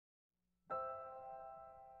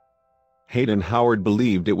Hayden Howard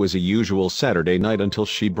believed it was a usual Saturday night until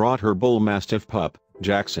she brought her bull mastiff pup,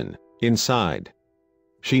 Jackson, inside.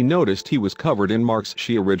 She noticed he was covered in marks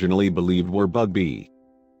she originally believed were bug bee.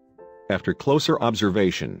 After closer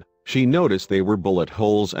observation, she noticed they were bullet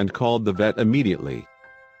holes and called the vet immediately.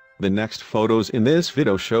 The next photos in this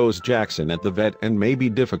video shows Jackson at the vet and may be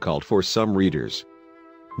difficult for some readers.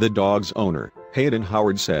 The dog's owner, Hayden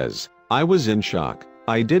Howard, says, "I was in shock,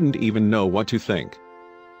 I didn't even know what to think."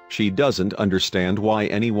 She doesn't understand why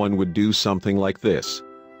anyone would do something like this.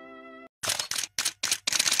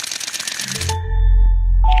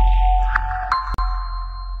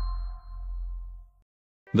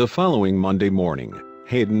 The following Monday morning,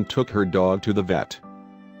 Hayden took her dog to the vet.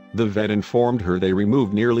 The vet informed her they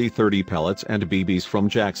removed nearly 30 pellets and BBs from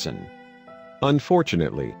Jackson.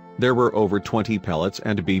 Unfortunately, there were over 20 pellets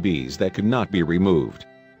and BBs that could not be removed.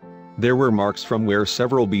 There were marks from where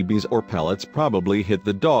several BBs or pellets probably hit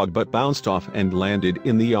the dog but bounced off and landed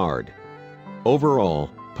in the yard. Overall,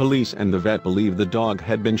 police and the vet believe the dog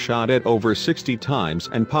had been shot at over 60 times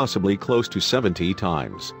and possibly close to 70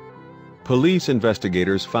 times. Police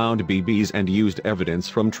investigators found BBs and used evidence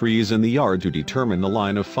from trees in the yard to determine the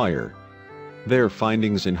line of fire. Their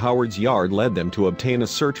findings in Howard's yard led them to obtain a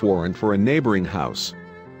search warrant for a neighboring house.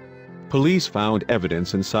 Police found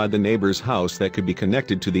evidence inside the neighbor's house that could be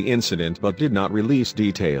connected to the incident but did not release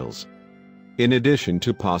details. In addition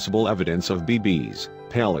to possible evidence of BBs,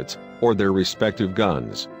 pellets, or their respective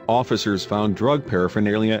guns, officers found drug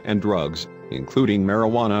paraphernalia and drugs, including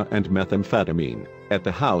marijuana and methamphetamine, at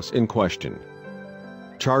the house in question.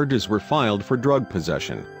 Charges were filed for drug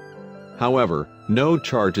possession. However, no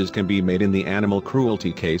charges can be made in the animal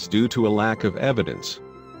cruelty case due to a lack of evidence.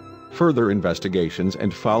 Further investigations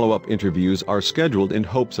and follow-up interviews are scheduled in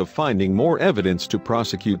hopes of finding more evidence to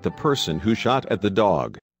prosecute the person who shot at the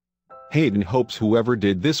dog. Hayden hopes whoever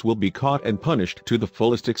did this will be caught and punished to the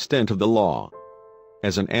fullest extent of the law.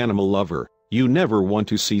 As an animal lover, you never want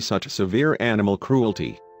to see such severe animal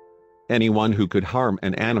cruelty. Anyone who could harm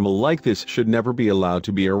an animal like this should never be allowed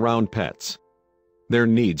to be around pets. There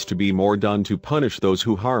needs to be more done to punish those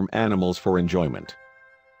who harm animals for enjoyment.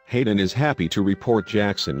 Hayden is happy to report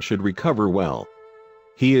Jackson should recover well.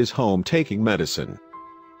 He is home taking medicine.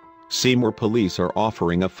 Seymour police are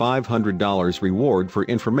offering a $500 reward for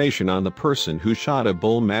information on the person who shot a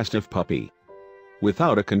bull mastiff puppy.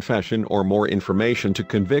 Without a confession or more information to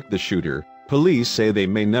convict the shooter, police say they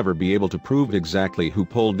may never be able to prove exactly who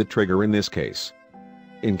pulled the trigger in this case.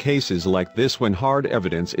 In cases like this, when hard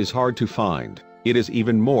evidence is hard to find, it is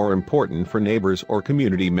even more important for neighbors or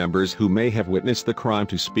community members who may have witnessed the crime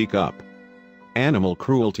to speak up. Animal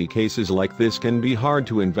cruelty cases like this can be hard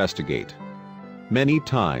to investigate. Many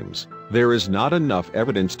times, there is not enough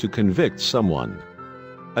evidence to convict someone.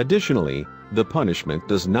 Additionally, the punishment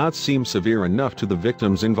does not seem severe enough to the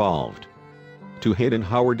victims involved. To Hayden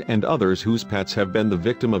Howard and others whose pets have been the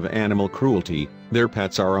victim of animal cruelty, their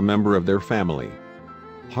pets are a member of their family.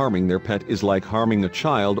 Harming their pet is like harming a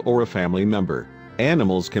child or a family member.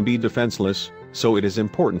 Animals can be defenseless, so it is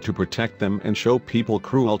important to protect them and show people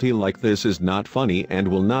cruelty like this is not funny and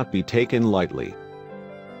will not be taken lightly.